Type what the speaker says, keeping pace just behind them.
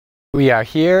We are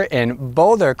here in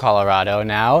Boulder, Colorado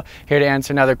now, here to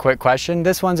answer another quick question.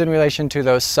 This one's in relation to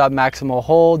those submaximal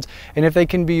holds and if they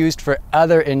can be used for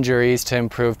other injuries to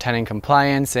improve tendon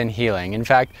compliance and healing. In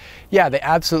fact, yeah, they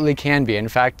absolutely can be. In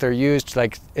fact, they're used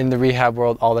like in the rehab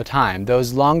world all the time.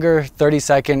 Those longer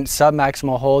 30-second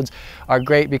submaximal holds are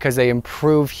great because they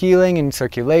improve healing and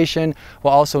circulation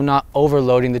while also not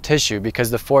overloading the tissue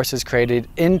because the force is created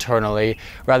internally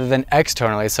rather than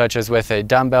externally, such as with a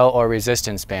dumbbell or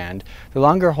resistance band. The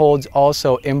longer holds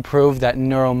also improve that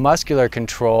neuromuscular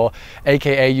control,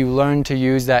 aka you learn to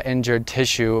use that injured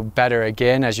tissue better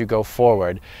again as you go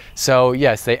forward. So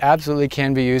yes, they absolutely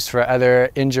can be used for other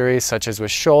injuries such as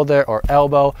with shoulder or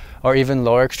elbow or even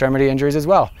lower extremity injuries as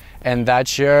well. And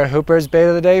that's your Hooper's Bait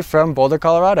of the Day from Boulder,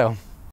 Colorado.